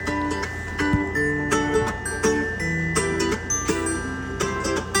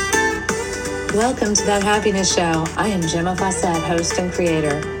Welcome to That Happiness Show. I am Gemma Fawcett, host and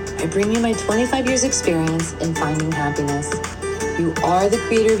creator. I bring you my 25 years experience in finding happiness. You are the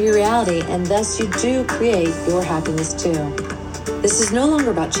creator of your reality, and thus you do create your happiness too. This is no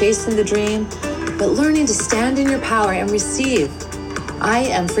longer about chasing the dream, but learning to stand in your power and receive. I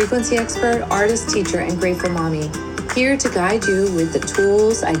am frequency expert, artist, teacher, and grateful mommy, here to guide you with the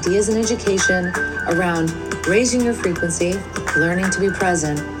tools, ideas, and education around raising your frequency, learning to be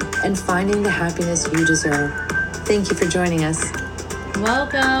present, and finding the happiness you deserve. Thank you for joining us.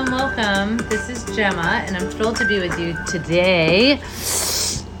 Welcome. This is Gemma, and I'm thrilled to be with you today.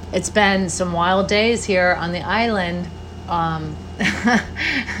 It's been some wild days here on the island,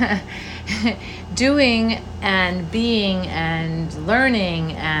 doing and being and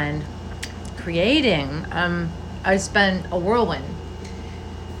learning and creating. It's been a whirlwind.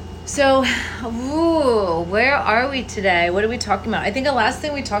 So, where are we today? What are we talking about? I think the last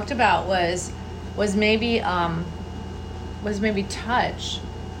thing we talked about was maybe touch.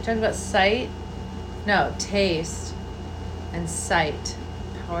 We talked about taste and sight.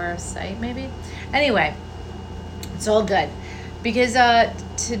 Power of sight, maybe? Anyway, it's all good. Because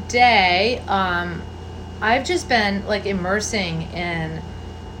today, I've just been like immersing in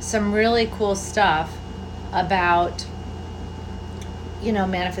some really cool stuff about,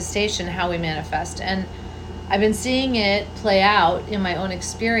 manifestation, how we manifest. And I've been seeing it play out in my own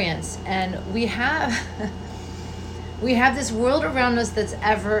experience. And we have this world around us that's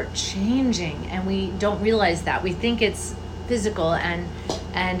ever changing, and we don't realize that. We think it's physical and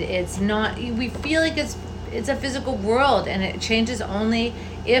it's not. We feel like it's a physical world, and it changes only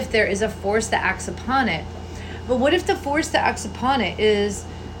if there is a force that acts upon it. But what if the force that acts upon it is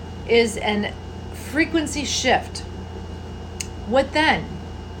an frequency shift? What then?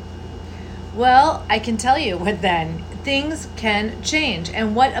 Well, I can tell you what then. Things can change,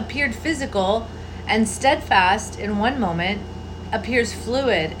 and what appeared physical and steadfast in one moment appears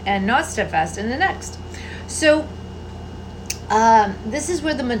fluid and not steadfast in the next. So this is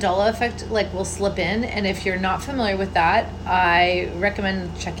where the Mandala effect will slip in, and if you're not familiar with that, I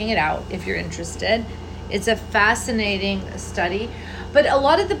recommend checking it out if you're interested. It's a fascinating study. But a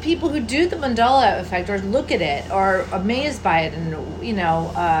lot of the people who do the Mandala effect or look at it are amazed by it and,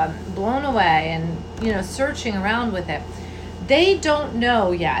 blown away and, searching around with it. They don't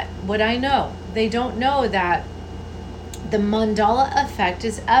know yet what I know. They don't know that the Mandala effect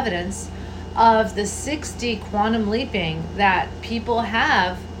is evidence of the 6D quantum leaping that people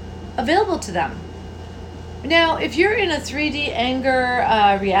have available to them. Now, if you're in a 3D anger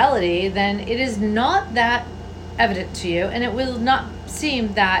reality, then it is not that evident to you, and it will not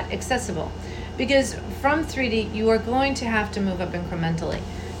seem that accessible, because from 3D you are going to have to move up incrementally.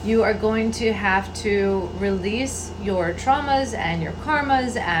 You are going to have to release your traumas and your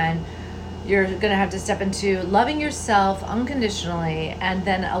karmas, and you're going to have to step into loving yourself unconditionally and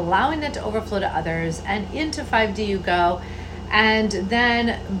then allowing that to overflow to others. And into 5D you go, and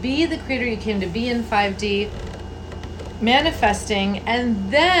then be the creator you came to be in 5D, manifesting,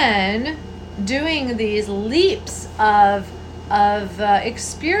 and then doing these leaps of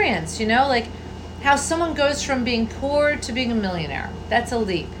experience, like how someone goes from being poor to being a millionaire. That's a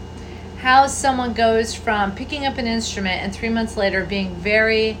leap. How someone goes from picking up an instrument and 3 months later being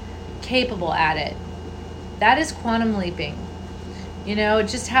very capable at it. That is quantum leaping.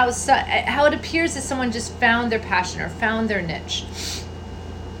 Just how it appears that someone just found their passion or found their niche.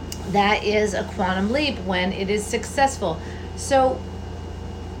 That is a quantum leap when it is successful. So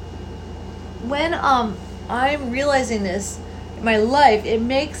when I'm realizing this in my life, it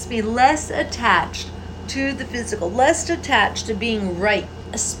makes me less attached to the physical, less attached to being right,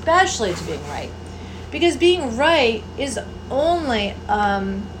 especially to being right. Because being right is only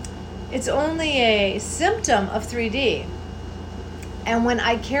it's only a symptom of 3D. And when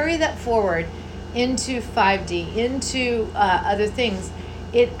I carry that forward into 5D, into other things,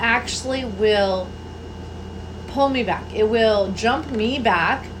 it actually will pull me back. It will jump me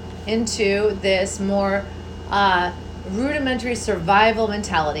back into this more rudimentary survival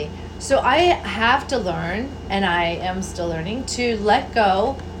mentality. So I have to learn, and I am still learning, to let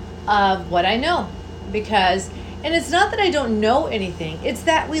go of what I know. And it's not that I don't know anything, it's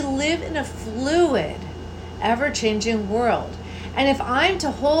that we live in a fluid, ever-changing world. And if I'm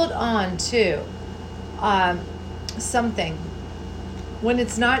to hold on to something when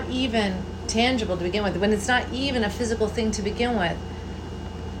it's not even tangible to begin with, when it's not even a physical thing to begin with,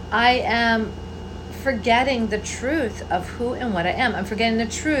 I am forgetting the truth of who and what I am. I'm forgetting the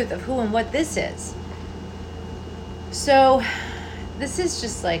truth of who and what this is. So this is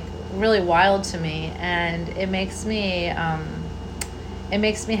just really wild to me, and it makes me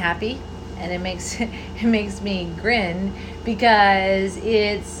happy, and it makes me grin, because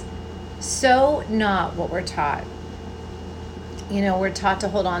it's so not what we're taught. We're taught to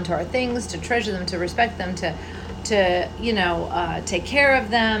hold on to our things, to treasure them, to respect them, to take care of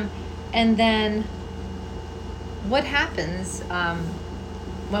them. And then what happens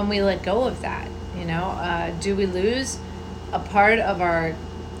when we let go of that? Do we lose a part of our,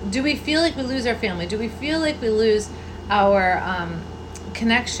 do we feel like we lose our family? Do we feel like we lose our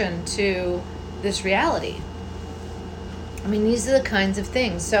connection to this reality? These are the kinds of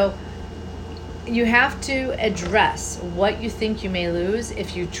things. So you have to address what you think you may lose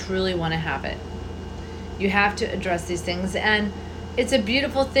if you truly want to have it. You have to address these things. And it's a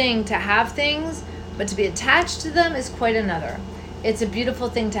beautiful thing to have things, but to be attached to them is quite another. It's a beautiful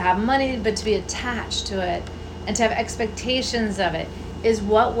thing to have money, but to be attached to it and to have expectations of it is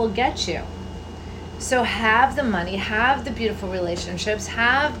what will get you. So have the money, have the beautiful relationships,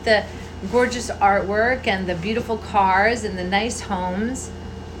 have the gorgeous artwork and the beautiful cars and the nice homes,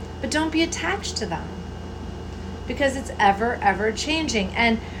 but don't be attached to them, because it's ever changing.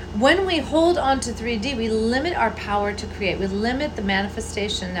 And when we hold on to 3D, we limit our power to create. We limit the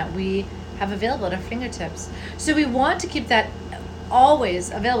manifestation that we have available at our fingertips. So we want to keep that always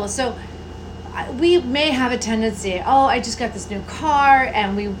available. So we may have a tendency, I just got this new car,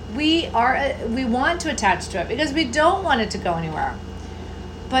 and we want to attach to it because we don't want it to go anywhere.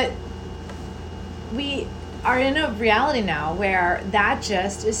 But we are in a reality now where that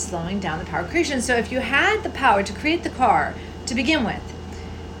just is slowing down the power of creation. So if you had the power to create the car to begin with,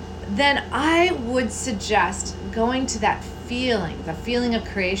 then I would suggest going to that feeling, the feeling of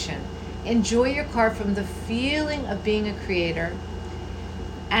creation. Enjoy your car from the feeling of being a creator,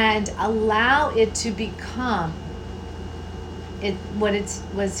 and allow it to become what it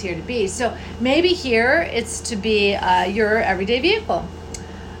was here to be. So maybe here it's to be your everyday vehicle,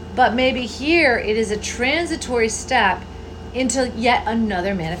 but maybe here it is a transitory step into yet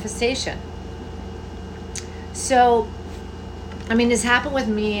another manifestation. So, this happened with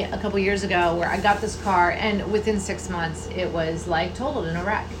me a couple years ago, where I got this car, and within 6 months it was like totaled in a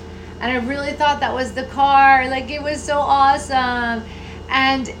wreck. And I really thought that was the car. Like, it was so awesome.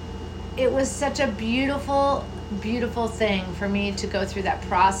 And it was such a beautiful, beautiful thing for me to go through that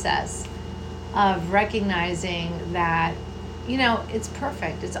process of recognizing that, it's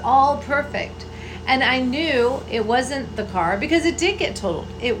perfect. It's all perfect. And I knew it wasn't the car, because it did get totaled.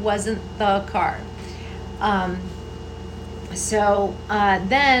 It wasn't the car. So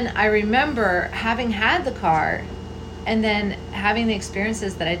then I remember having had the car, and then having the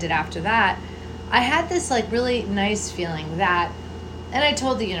experiences that I did after that, I had this really nice feeling that, and I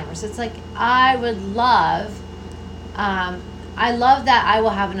told the universe, it's like, I love that I will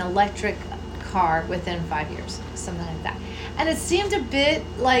have an electric car within 5 years, something like that. And it seemed a bit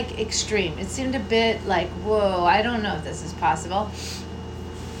extreme. It seemed a bit whoa, I don't know if this is possible.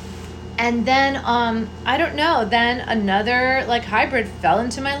 And then, I don't know, then another hybrid fell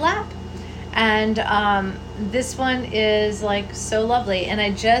into my lap. And this one is so lovely. And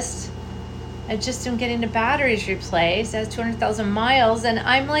I just am getting the batteries replaced. It has 200,000 miles, and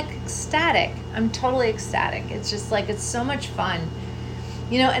I'm ecstatic. I'm totally ecstatic. It's just it's so much fun.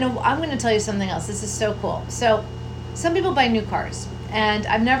 And I'm going to tell you something else. This is so cool. So some people buy new cars, and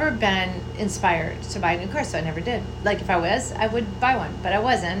I've never been inspired to buy a new car, so I never did. If I was, I would buy one, but I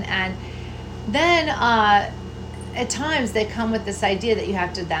wasn't. And then at times they come with this idea that you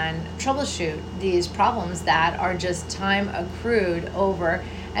have to then troubleshoot these problems that are just time accrued over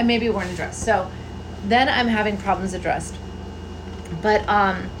and maybe weren't addressed. So then I'm having problems addressed. But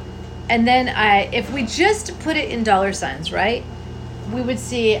and then if we just put it in dollar signs, right, we would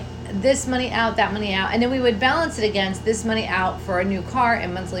see this money out, that money out, and then we would balance it against this money out for a new car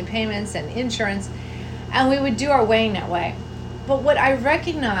and monthly payments and insurance, and we would do our weighing that way. But what I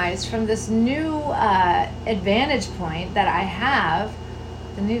recognized from this new advantage point that I have,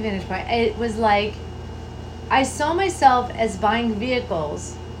 the new vantage point, it was I saw myself as buying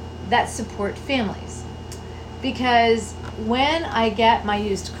vehicles that support families. Because when I get my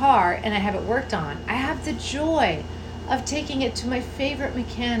used car and I have it worked on, I have the joy of taking it to my favorite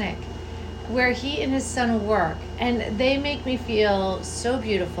mechanic where he and his son work, and they make me feel so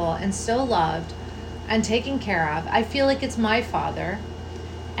beautiful and so loved and taken care of. I feel like it's my father.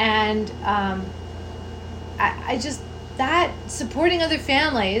 And I just, that supporting other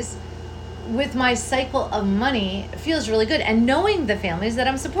families with my cycle of money feels really good, and knowing the families that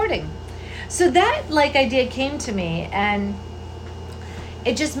I'm supporting. So that idea came to me, and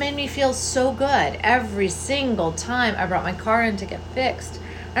it just made me feel so good every single time I brought my car in to get fixed.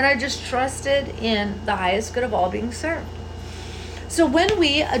 And I just trusted in the highest good of all being served. So when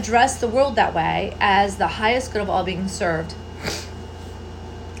we address the world that way, as the highest good of all being served,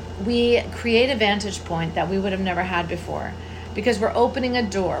 we create a vantage point that we would have never had before, because we're opening a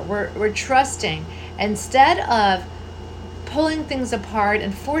door. We're trusting. Instead of pulling things apart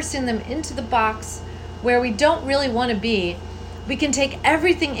and forcing them into the box where we don't really want to be, we can take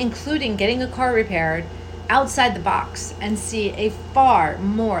everything, including getting a car repaired, outside the box and see a far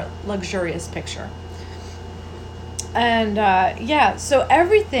more luxurious picture. And so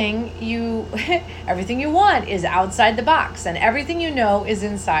everything you want is outside the box, and everything you know is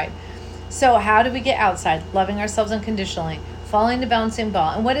inside. So how do we get outside? Loving ourselves unconditionally, following the bouncing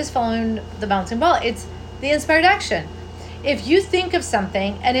ball. And what is following the bouncing ball? It's the inspired action. If you think of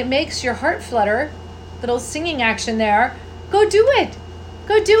something and it makes your heart flutter, little singing action there, go do it.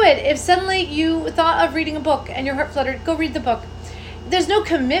 Go do it. If suddenly you thought of reading a book and your heart fluttered, go read the book. There's no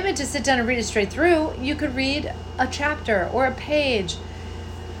commitment to sit down and read it straight through. You could read a chapter or a page,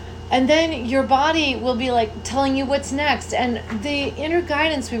 and then your body will be like telling you what's next. And the inner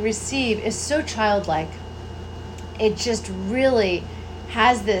guidance we receive is so childlike. It just really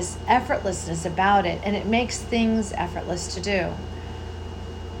has this effortlessness about it, and it makes things effortless to do.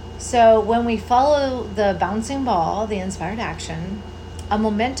 So when we follow the bouncing ball, the inspired action, a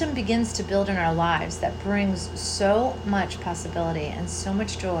momentum begins to build in our lives that brings so much possibility and so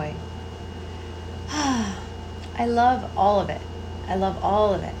much joy. I love all of it. I love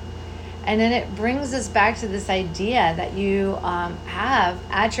all of it. And then it brings us back to this idea that you have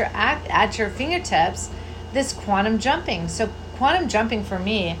at your fingertips this quantum jumping. So quantum jumping for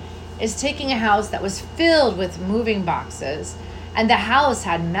me is taking a house that was filled with moving boxes, and the house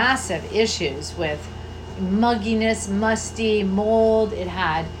had massive issues with mugginess, musty, mold. It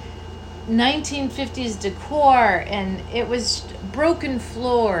had 1950s decor, and it was broken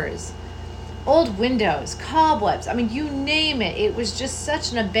floors, old windows, cobwebs. I mean, you name it. It was just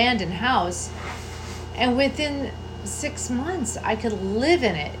such an abandoned house. And within 6 months, I could live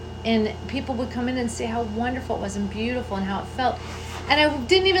in it. And people would come in and say how wonderful it was and beautiful and how it felt. And I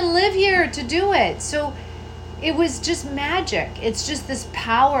didn't even live here to do it. So it was just magic. It's just this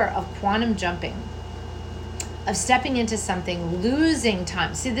power of quantum jumping, of stepping into something, losing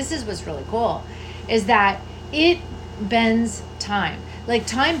time. See, this is what's really cool, is that it bends time. Like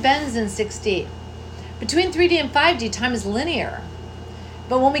time bends in 6D. Between 3D and 5D, time is linear.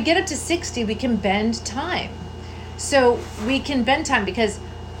 But when we get up to 6D, we can bend time. So we can bend time because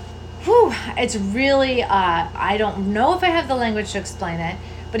it's really, I don't know if I have the language to explain it,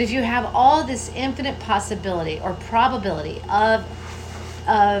 but if you have all this infinite possibility or probability of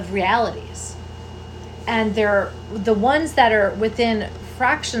realities, and they're the ones that are within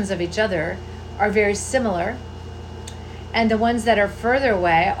fractions of each other are very similar, and the ones that are further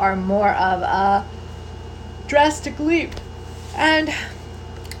away are more of a drastic leap. And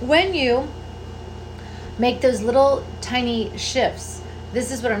when you make those little tiny shifts, this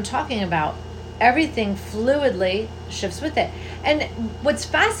is what I'm talking about. Everything fluidly shifts with it. And what's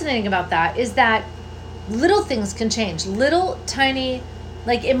fascinating about that is that little things can change. Little tiny,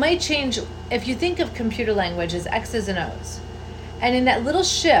 like it might change. If you think of computer language as X's and O's, and in that little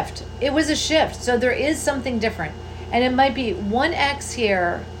shift, it was a shift. So there is something different. And it might be one X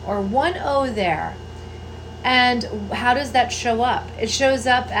here or one O there. And how does that show up? It shows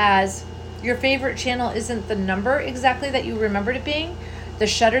up as your favorite channel isn't the number exactly that you remembered it being. The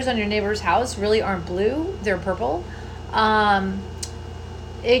shutters on your neighbor's house really aren't blue, they're purple.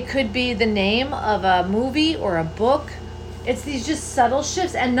 It could be the name of a movie or a book. It's these just subtle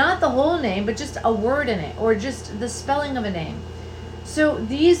shifts, and not the whole name, but just a word in it, or just the spelling of a name. So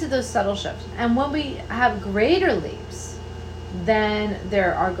these are those subtle shifts. And when we have greater leaps, then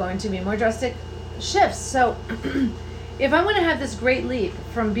there are going to be more drastic shifts. So if I want to have this great leap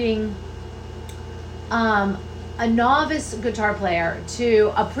from being a novice guitar player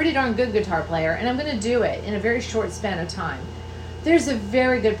to a pretty darn good guitar player, and I'm going to do it in a very short span of time, there's a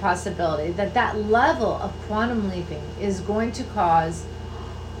very good possibility that that level of quantum leaping is going to cause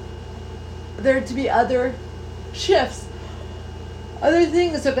there to be other shifts. Other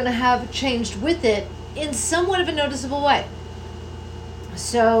things are going to have changed with it in somewhat of a noticeable way.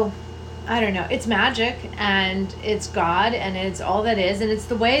 So, I don't know. It's magic, and it's God, and it's all that is, and it's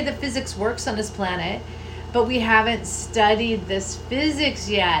the way the physics works on this planet. But we haven't studied this physics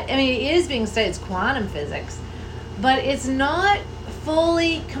yet. I mean, it is being studied. It's quantum physics. But it's not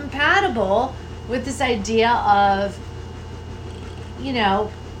fully compatible with this idea of,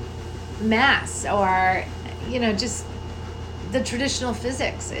 mass or, just the traditional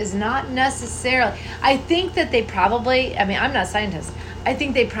physics is not necessarily. I think that they probably, I'm not a scientist. I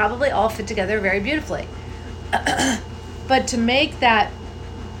think they probably all fit together very beautifully. But to make that,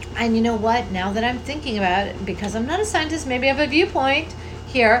 and you know what, now that I'm thinking about it, because I'm not a scientist, maybe I have a viewpoint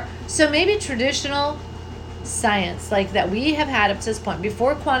here. So maybe traditional science, like that we have had up to this point,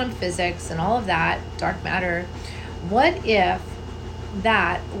 before quantum physics and all of that, dark matter, what if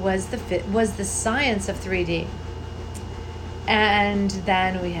that was the science of 3D? And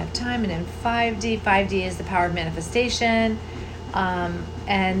then we have time, and in 5D. 5D is the power of manifestation.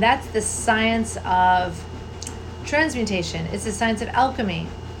 And that's the science of transmutation. It's the science of alchemy.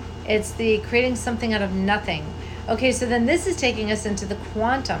 It's the creating something out of nothing. Okay, so then this is taking us into the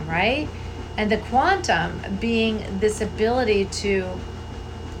quantum, right? And the quantum being this ability to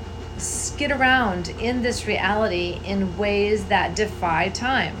skid around in this reality in ways that defy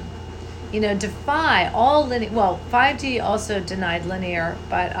time. Defy all linear. Well, 5D also denied linear,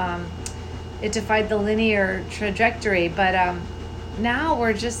 but it defied the linear trajectory. But now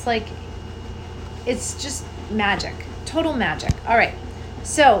we're just like, it's just magic, total magic. All right,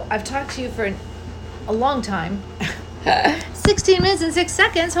 so I've talked to you for a long time, 16 minutes and 6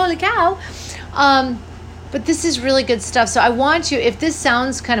 seconds. Holy cow! But this is really good stuff. So I want you, if this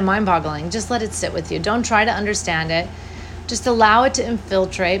sounds kind of mind-boggling, just let it sit with you. Don't try to understand it. Just allow it to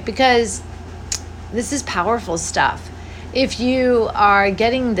infiltrate, because this is powerful stuff. If you are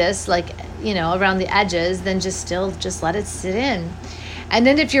getting this around the edges, then just let it sit in. And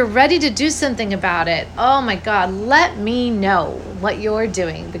then if you're ready to do something about it, oh my God, let me know what you're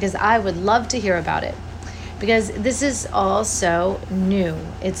doing, because I would love to hear about it. Because this is all so new.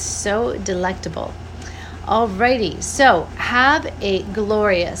 It's so delectable. Alrighty, so have a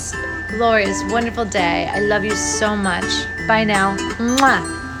glorious, wonderful day. I love you so much. Bye now. Mwah.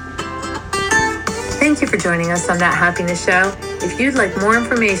 Thank you for joining us on That Happiness Show. If you'd like more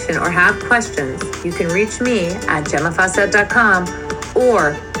information or have questions, you can reach me at GemmaFawcett.com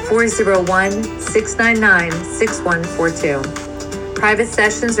or 401-699-6142. Private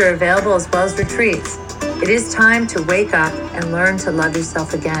sessions are available as well as retreats. It is time to wake up and learn to love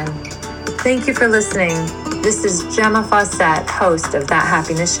yourself again. Thank you for listening. This is Gemma Fawcett, host of That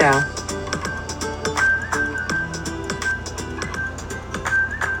Happiness Show.